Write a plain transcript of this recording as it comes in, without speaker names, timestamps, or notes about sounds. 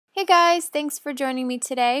Hey guys, thanks for joining me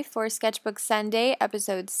today for Sketchbook Sunday,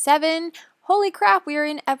 episode 7. Holy crap, we are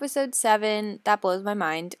in episode 7. That blows my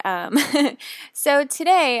mind. So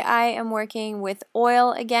today I am working with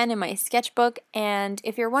oil again in my sketchbook, and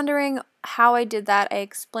if you're wondering how I did that, I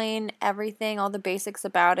explain everything, all the basics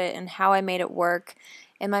about it, and how I made it work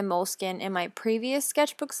in my moleskine in my previous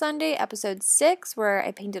Sketchbook Sunday, episode 6, where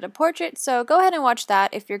I painted a portrait. So go ahead and watch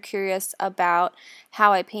that if you're curious about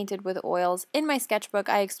how I painted with oils in my sketchbook.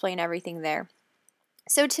 I explain everything there.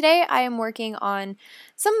 So today I am working on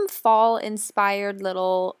some fall-inspired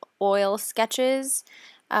little oil sketches.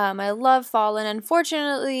 I love fall, and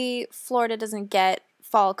unfortunately Florida doesn't get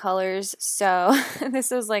fall colors, so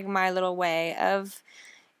this is like my little way of,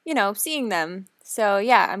 seeing them. So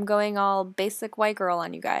yeah, I'm going all basic white girl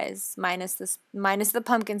on you guys, minus the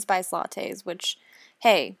pumpkin spice lattes, which,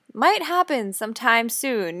 hey, might happen sometime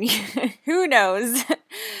soon. Who knows?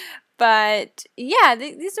 But yeah,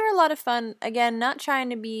 these are a lot of fun. Again, not trying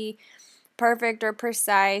to be perfect or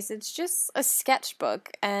precise. It's just a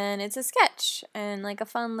sketchbook, and it's a sketch and like a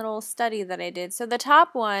fun little study that I did. So the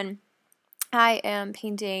top one, I am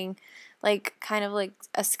painting kind of like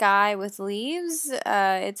a sky with leaves.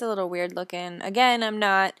 It's a little weird looking. Again, I'm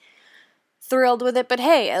not thrilled with it, but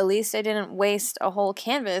hey, at least I didn't waste a whole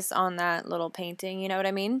canvas on that little painting, you know what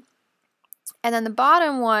I mean? And then the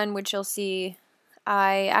bottom one, which you'll see,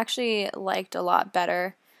 I actually liked a lot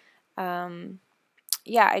better.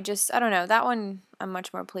 Yeah, I don't know, that one I'm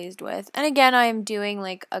much more pleased with. And again, I'm doing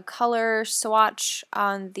like a color swatch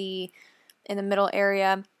in the middle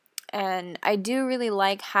area. And I do really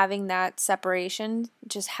like having that separation,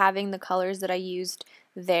 just having the colors that I used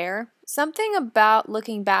there. Something about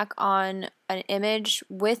looking back on an image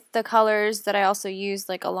with the colors that I also used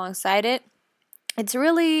alongside it, it's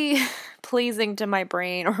really pleasing to my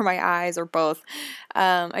brain or my eyes or both.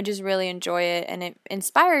 I just really enjoy it, and it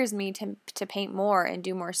inspires me to paint more and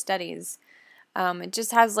do more studies. It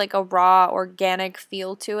just has like a raw, organic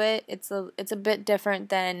feel to it. It's a bit different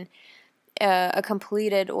than a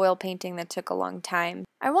completed oil painting that took a long time.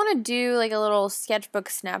 I want to do like a little sketchbook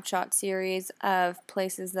snapshot series of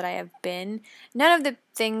places that I have been. None of the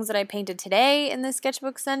things that I painted today in the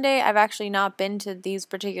Sketchbook Sunday, I've actually not been to these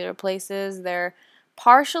particular places. They're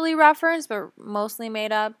partially referenced, but mostly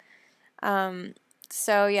made up.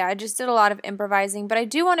 So yeah, I just did a lot of improvising, but I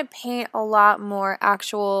do want to paint a lot more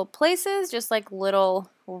actual places, just like little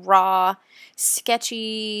raw,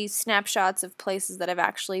 sketchy snapshots of places that I've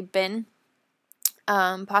actually been.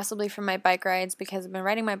 Possibly from my bike rides, because I've been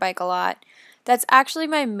riding my bike a lot. That's actually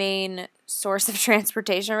my main source of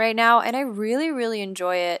transportation right now, and I really, really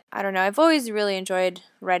enjoy it. I don't know, I've always really enjoyed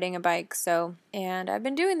riding a bike, and I've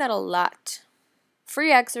been doing that a lot.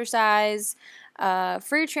 Free exercise,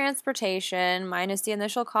 free transportation, minus the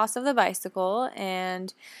initial cost of the bicycle,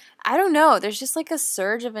 and I don't know, there's just like a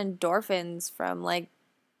surge of endorphins from like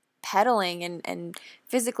pedaling and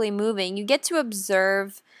physically moving. You get to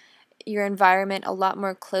observe your environment a lot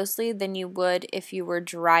more closely than you would if you were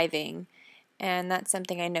driving, and that's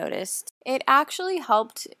something I noticed. It actually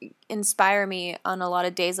helped inspire me on a lot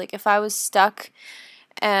of days. Like if I was stuck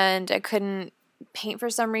and I couldn't paint for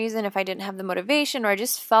some reason, if I didn't have the motivation, or I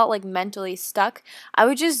just felt like mentally stuck, I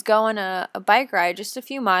would just go on a bike ride just a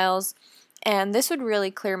few miles, and this would really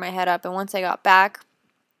clear my head up, and once I got back,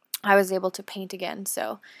 I was able to paint again.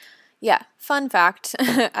 So yeah, fun fact,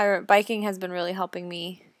 biking has been really helping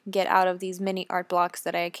me get out of these mini art blocks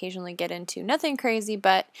that I occasionally get into. Nothing crazy,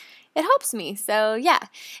 but it helps me. So yeah.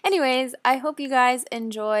 Anyways, I hope you guys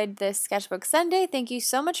enjoyed this Sketchbook Sunday. Thank you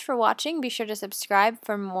so much for watching. Be sure to subscribe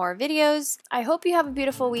for more videos. I hope you have a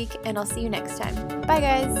beautiful week, and I'll see you next time. Bye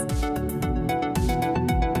guys!